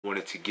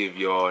Wanted to give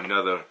y'all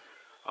another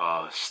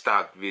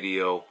stock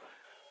video.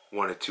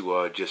 Wanted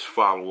to just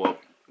follow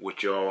up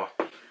with y'all,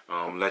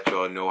 let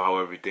y'all know how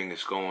everything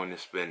is going.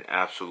 It's been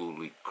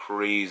absolutely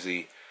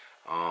crazy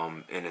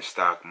in the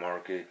stock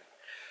market.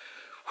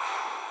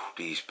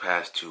 These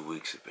past 2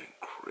 weeks have been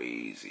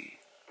crazy.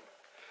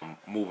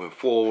 Moving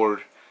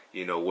forward,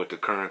 with the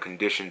current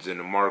conditions in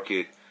the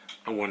market,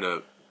 I want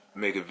to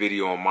make a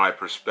video on my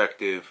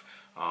perspective.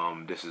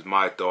 This is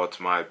my thoughts,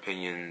 my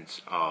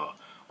opinions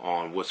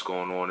on what's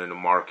going on in the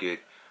market.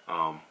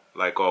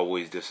 Like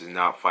always, this is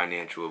not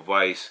financial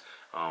advice,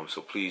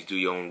 so please do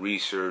your own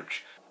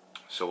research.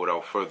 So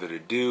without further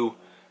ado,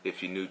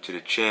 if you're new to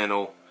the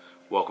channel,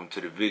 welcome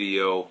to the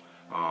video.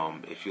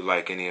 If you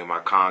like any of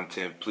my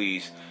content,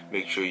 please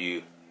make sure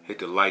you hit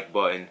the like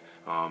button,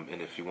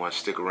 and if you want to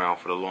stick around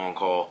for the long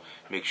haul,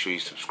 make sure you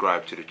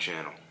subscribe to the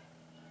channel.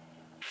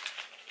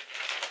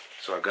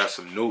 So I got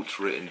some notes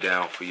written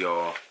down for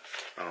y'all.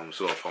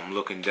 So if I'm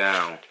looking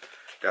down,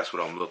 that's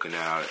what I'm looking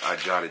at. I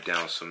jotted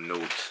down some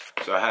notes.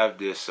 So I have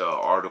this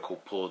article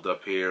pulled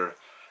up here.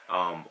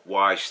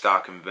 Why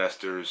stock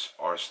investors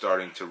are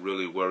starting to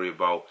really worry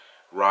about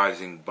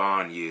rising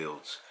bond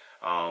yields.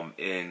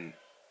 And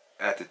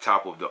at the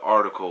top of the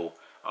article,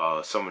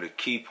 some of the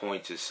key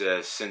points, it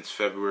says since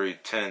February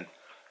 10th,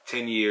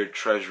 10-year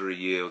Treasury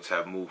yields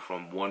have moved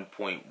from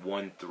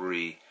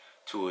 1.13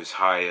 to as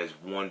high as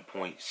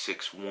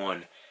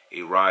 1.61,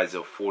 a rise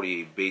of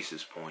 48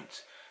 basis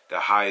points,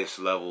 the highest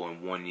level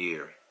in 1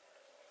 year.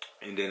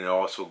 And then it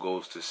also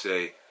goes to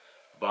say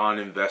bond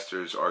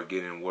investors are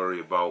getting worried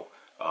about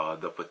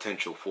the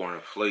potential for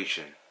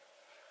inflation.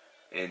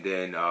 And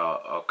then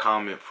a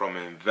comment from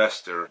an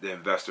investor. The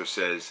investor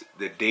says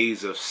the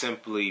days of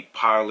simply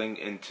piling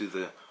into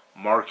the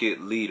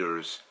market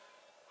leaders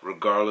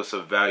regardless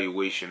of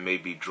valuation may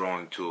be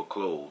drawing to a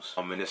close.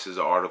 And this is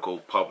an article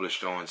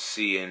published on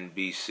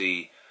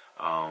CNBC.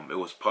 It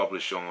was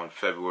published on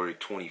February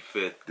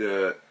 25th.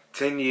 The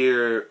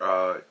 10-year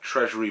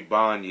Treasury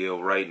bond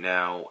yield right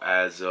now,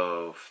 as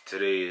of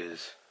today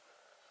is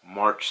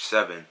March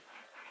 7th,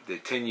 the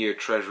 10-year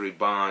Treasury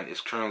bond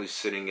is currently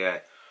sitting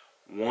at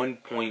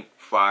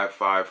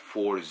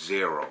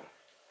 1.5540.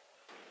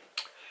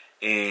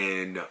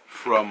 And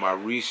from my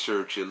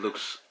research, it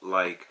looks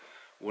like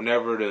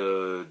whenever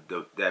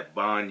that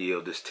bond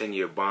yield, this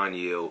 10-year bond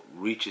yield,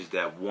 reaches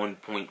that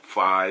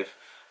 1.5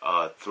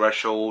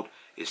 threshold,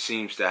 it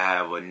seems to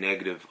have a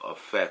negative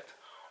effect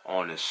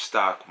on the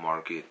stock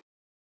market.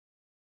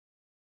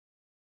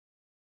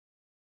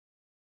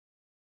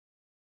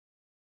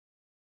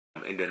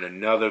 And then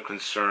another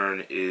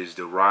concern is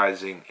the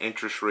rising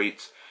interest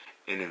rates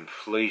and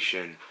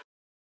inflation.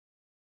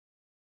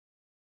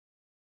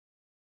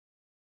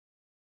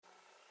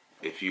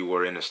 If you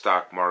were in the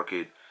stock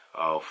market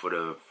for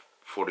the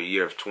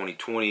year of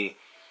 2020,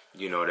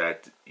 you know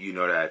that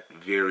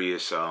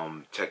various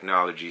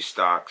technology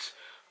stocks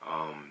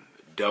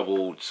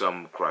doubled,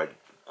 some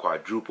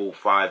quadrupled,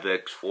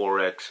 5x,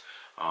 4x.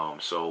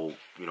 So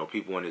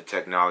people in the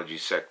technology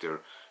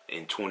sector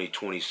in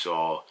 2020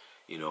 saw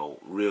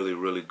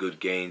really good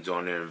gains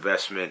on their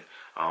investment.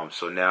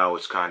 So now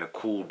it's kind of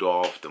cooled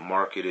off. The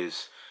market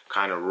is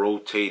kind of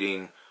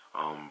rotating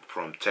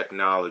from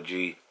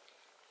technology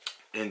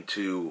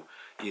into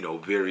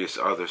various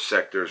other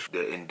sectors.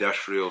 The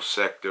industrial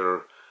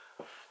sector,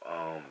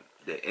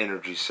 the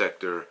energy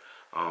sector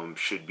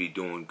should be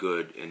doing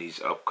good in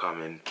these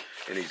upcoming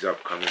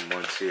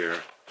months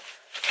here.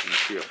 Let me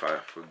see if I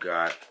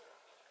forgot.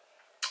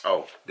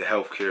 Oh, the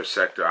healthcare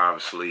sector,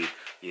 obviously,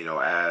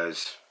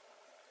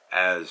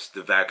 as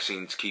the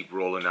vaccines keep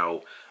rolling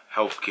out,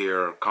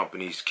 healthcare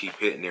companies keep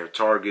hitting their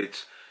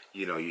targets,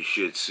 you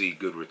should see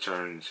good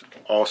returns.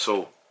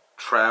 Also,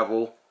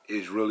 travel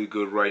is really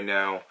good right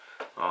now.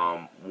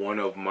 One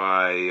of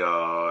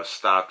my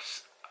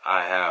stocks,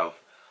 I have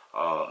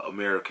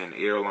American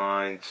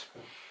Airlines.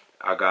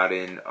 I got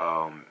in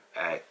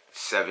at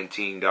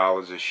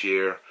 $17 a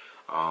share,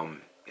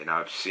 and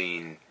I've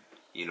seen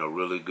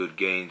really good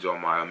gains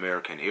on my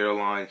American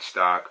Airlines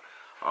stock.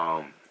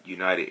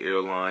 United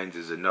Airlines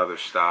is another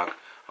stock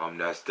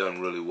that's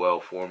done really well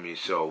for me.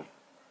 So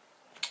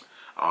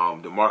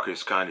the market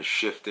is kind of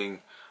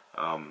shifting.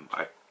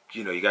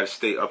 You got to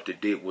stay up to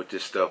date with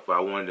this stuff, but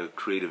I wanted to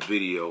create a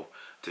video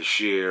to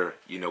share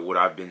what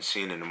I've been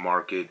seeing in the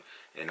market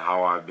and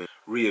how I've been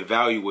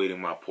reevaluating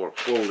my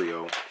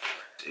portfolio.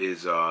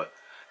 Is the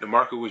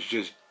market was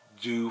just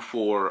due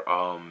for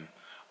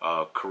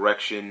a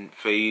correction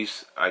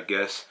phase, I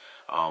guess.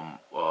 A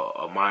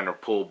minor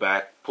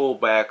pullback.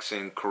 Pullbacks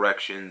and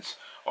corrections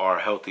are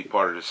a healthy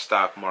part of the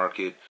stock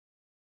market.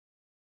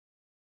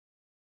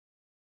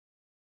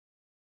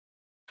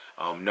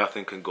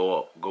 Nothing can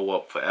go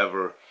up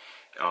forever.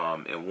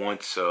 And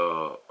once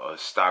a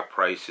stock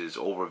price is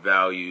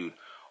overvalued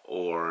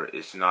or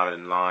it's not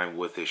in line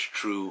with its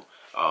true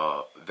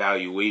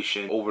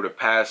valuation, over the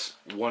past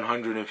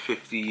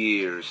 150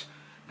 years,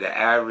 the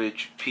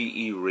average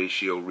PE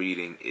ratio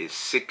reading is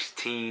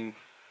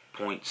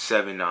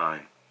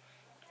 16.79.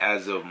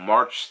 As of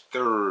March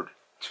 3rd,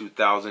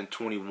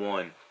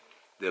 2021,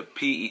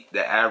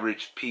 the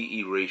average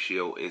PE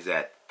ratio is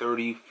at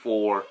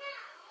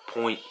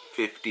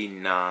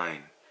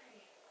 34.59.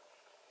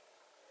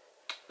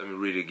 Let me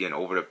read it again.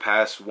 Over the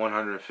past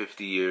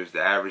 150 years,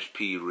 the average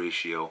PE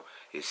ratio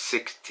is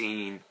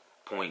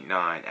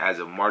 16.9. As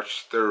of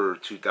March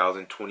 3rd,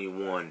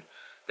 2021,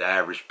 the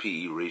average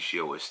PE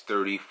ratio is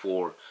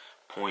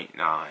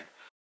 34.9.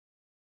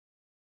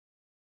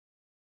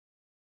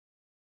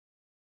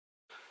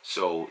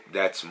 So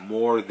that's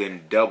more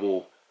than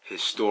double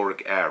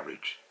historic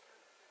average.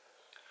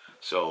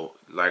 So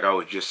like I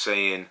was just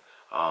saying,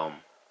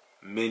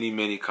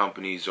 many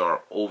companies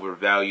are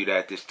overvalued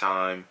at this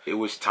time. It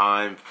was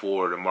time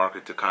for the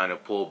market to kind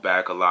of pull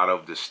back. A lot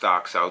of the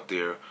stocks out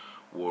there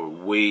were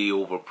way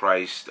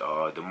overpriced.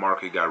 The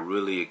market got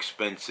really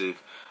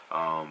expensive,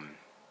 and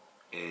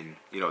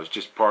it's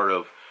just part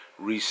of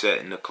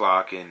resetting the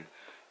clock and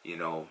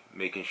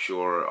making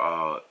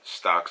sure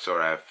stocks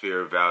are at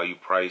fair value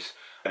price.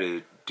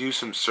 To do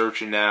some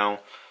searching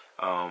now.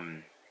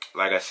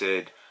 Like I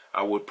said,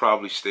 I would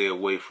probably stay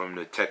away from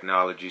the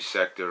technology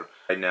sector.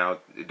 Right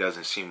now, it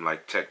doesn't seem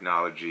like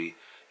technology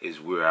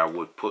is where I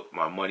would put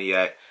my money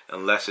at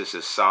unless it's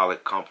a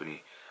solid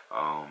company.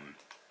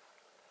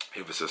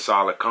 If it's a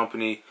solid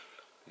company,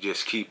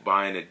 just keep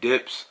buying the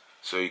dips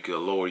so you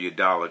can lower your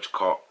dollar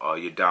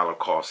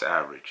cost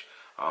average.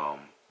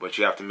 But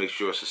you have to make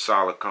sure it's a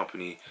solid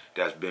company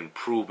that's been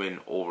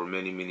proven over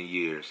many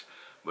years.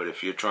 But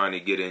if you're trying to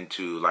get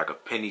into like a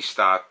penny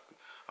stock,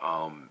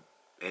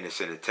 and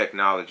it's in the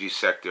technology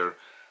sector,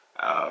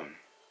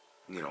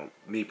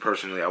 me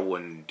personally, I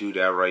wouldn't do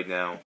that right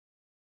now.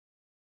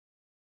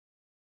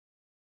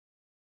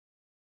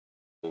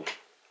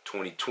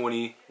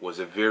 2020 was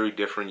a very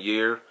different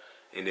year,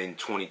 and then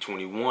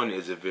 2021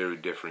 is a very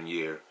different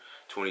year.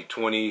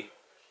 2020,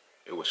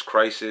 it was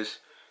crisis.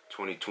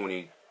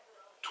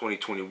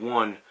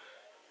 2021,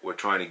 we're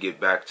trying to get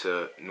back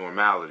to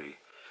normality.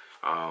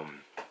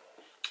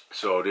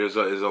 So there's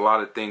a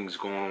lot of things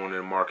going on in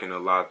the market, and a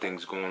lot of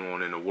things going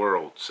on in the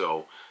world.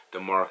 So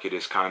the market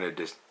is kind of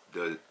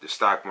the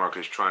stock market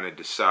is trying to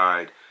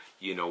decide,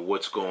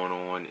 what's going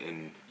on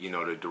in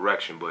the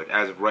direction. But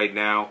as of right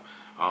now,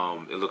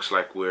 it looks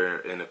like we're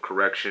in a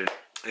correction.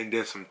 And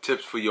then some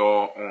tips for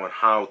y'all on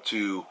how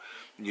to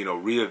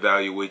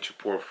reevaluate your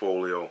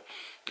portfolio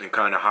and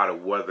kind of how to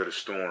weather the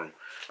storm.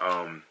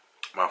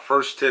 My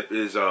first tip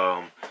is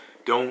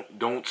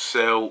don't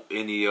sell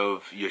any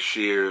of your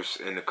shares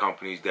in the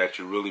companies that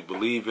you really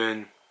believe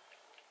in,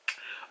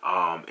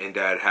 and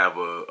that have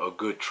a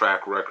good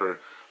track record,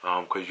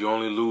 because you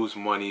only lose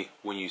money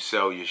when you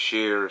sell your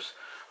shares.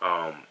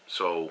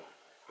 So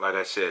like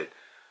I said,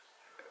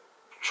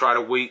 try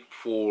to wait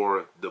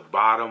for the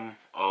bottom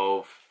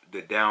of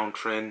the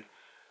downtrend.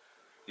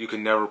 You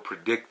can never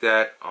predict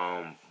that,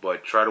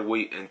 but try to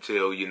wait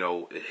until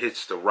it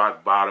hits the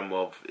rock bottom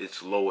of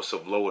its lowest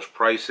of lowest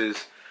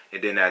prices.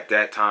 And then at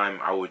that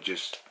time, I would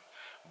just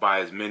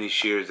buy as many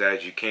shares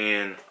as you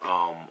can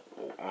on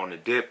the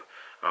dip.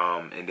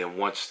 And then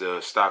once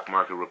the stock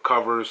market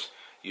recovers,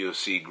 you'll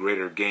see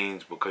greater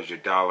gains because your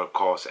dollar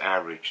cost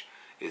average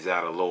is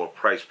at a lower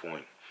price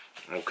point.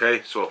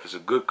 Okay, so if it's a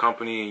good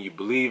company and you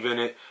believe in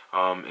it,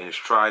 and it's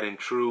tried and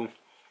true,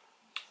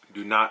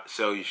 do not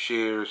sell your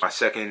shares. My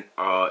second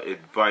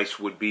advice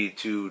would be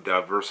to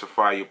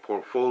diversify your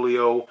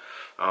portfolio.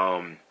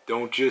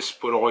 Don't just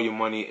put all your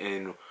money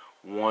in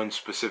one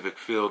specific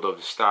field of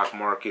the stock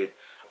market.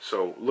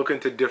 So look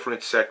into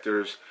different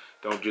sectors.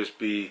 Don't just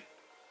be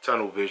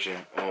tunnel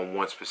vision on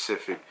one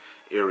specific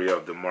area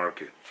of the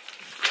market.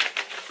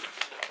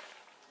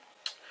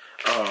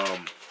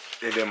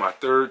 And then my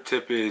third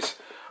tip is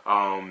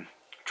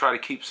try to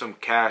keep some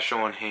cash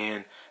on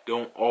hand.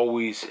 Don't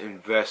always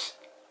invest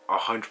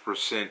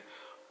 100%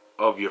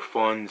 of your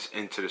funds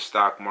into the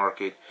stock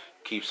market.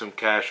 Keep some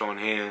cash on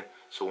hand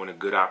so when a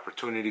good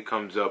opportunity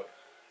comes up,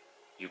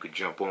 you could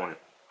jump on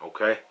it.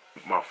 Okay,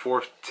 my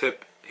fourth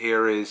tip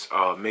here is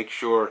make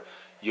sure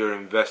you're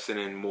investing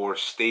in more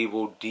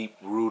stable,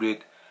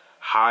 deep-rooted,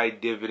 high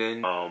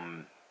dividend.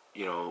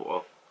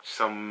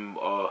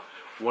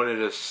 One of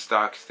the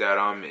stocks that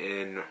I'm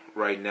in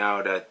right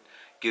now that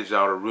gives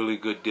out a really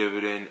good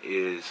dividend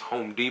is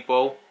Home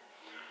Depot.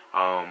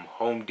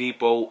 Home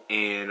Depot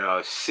and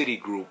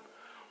Citigroup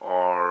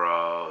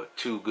are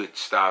two good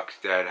stocks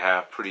that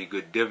have pretty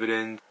good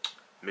dividends.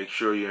 Make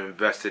sure you're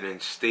invested in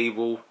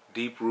stable,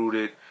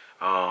 deep-rooted,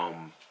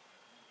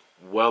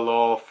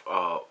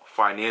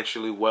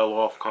 financially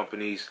well-off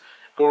companies.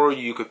 Or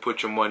you could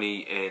put your money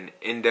in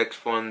index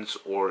funds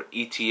or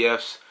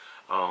ETFs.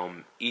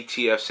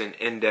 ETFs and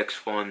index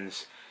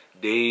funds,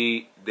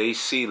 they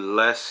see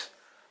less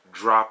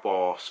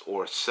drop-offs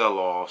or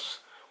sell-offs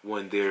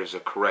when there's a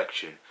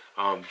correction.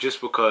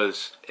 Just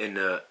because in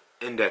the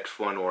index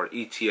fund or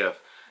ETF,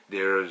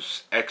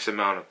 there's X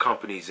amount of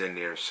companies in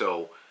there.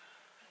 So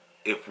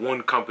if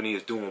one company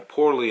is doing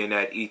poorly in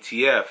that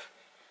ETF,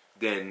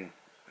 then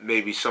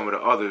maybe some of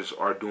the others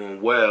are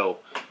doing well.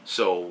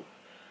 So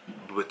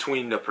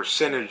between the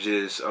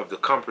percentages of the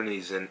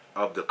companies in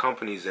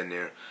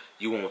there,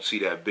 you won't see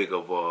that big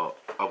of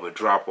of a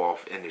drop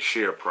off in the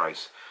share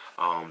price.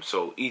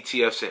 So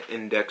ETFs and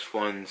index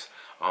funds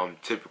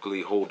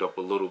typically hold up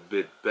a little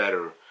bit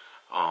better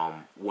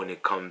when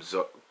it comes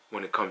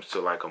to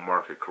like a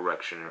market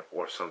correction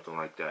or something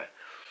like that.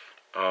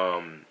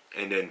 And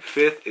then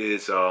fifth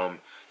is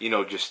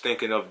just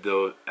thinking of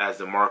as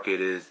the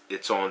market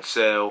it's on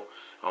sale.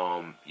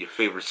 Your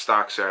favorite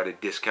stocks are at a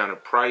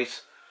discounted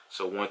price.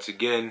 So once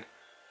again,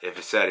 if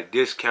it's at a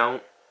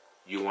discount,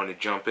 you want to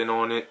jump in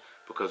on it,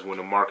 because when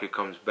the market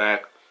comes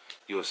back,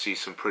 you'll see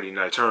some pretty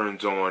nice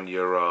turns on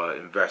your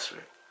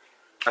investment.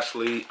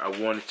 Lastly, I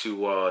wanted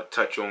to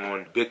touch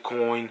on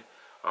Bitcoin.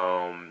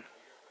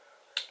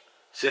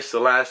 Since the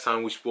last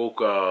time we spoke,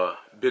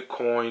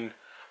 Bitcoin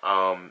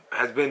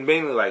has been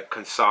mainly like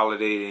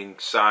consolidating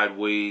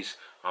sideways.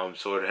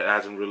 So it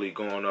hasn't really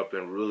gone up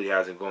and really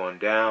hasn't gone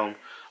down.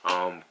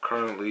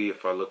 Currently,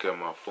 if I look at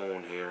my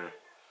phone here,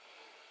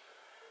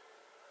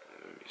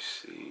 let me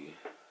see.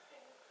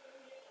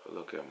 If I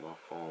look at my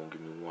phone,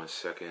 give me 1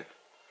 second.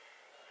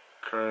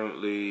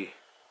 Currently,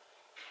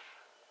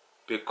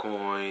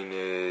 Bitcoin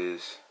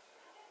is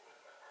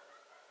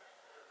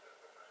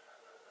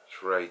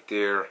right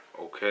there,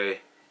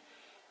 okay,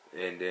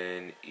 and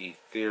then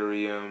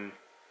Ethereum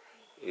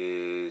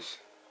is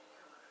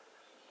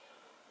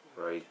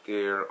right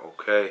there,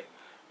 okay.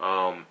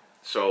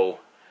 So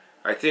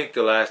I think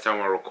the last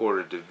time I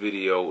recorded the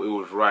video, it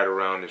was right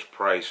around this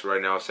price.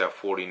 Right now it's at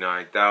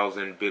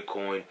 49,000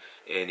 Bitcoin,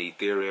 and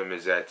Ethereum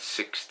is at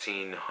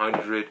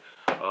 1,600,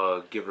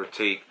 give or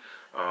take.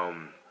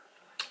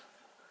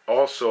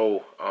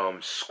 Also,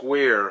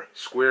 Square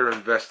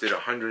invested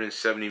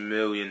 $170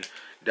 million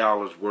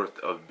worth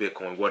of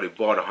Bitcoin. Well, they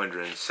bought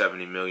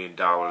 $170 million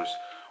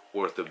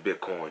worth of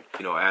Bitcoin.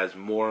 As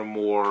more and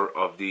more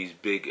of these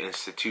big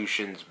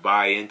institutions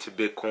buy into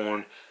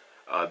Bitcoin,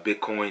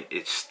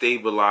 it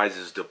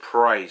stabilizes the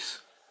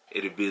price.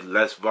 It'll be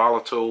less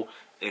volatile,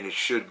 and it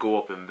should go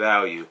up in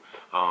value.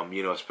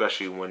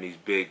 Especially when these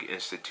big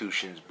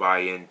institutions buy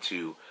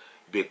into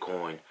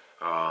Bitcoin.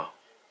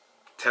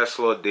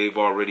 Tesla, they've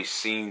already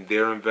seen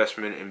their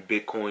investment in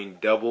Bitcoin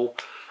double.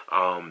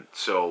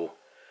 So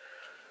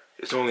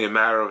it's only a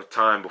matter of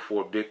time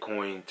before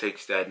Bitcoin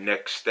takes that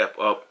next step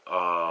up.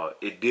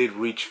 It did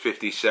reach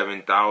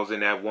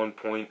 57,000 at one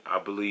point, I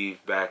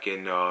believe, back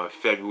in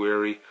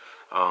February.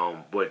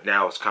 But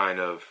now it's kind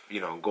of,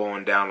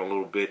 going down a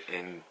little bit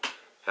and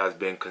has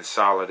been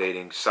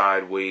consolidating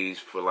sideways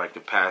for like the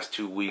past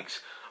 2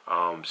 weeks.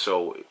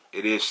 So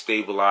it is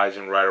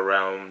stabilizing right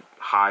around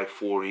high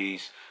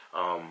 40s.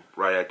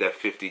 Right at that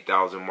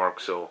 50,000 mark.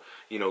 So,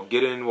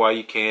 get in while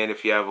you can.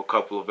 If you have a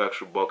couple of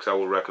extra bucks, I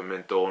would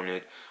recommend throwing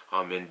it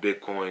in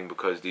Bitcoin,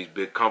 because these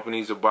big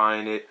companies are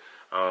buying it.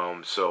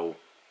 So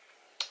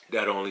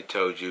that only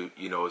tells you,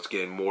 it's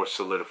getting more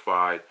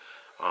solidified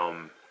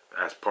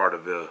as part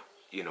of the,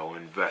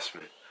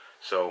 investment.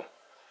 So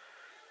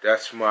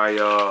that's my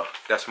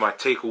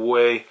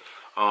takeaway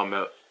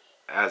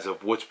as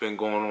of what's been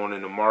going on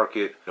in the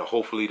market.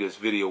 Hopefully this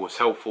video was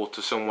helpful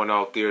to someone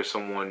out there,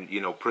 someone,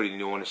 pretty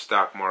new in the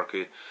stock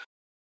market.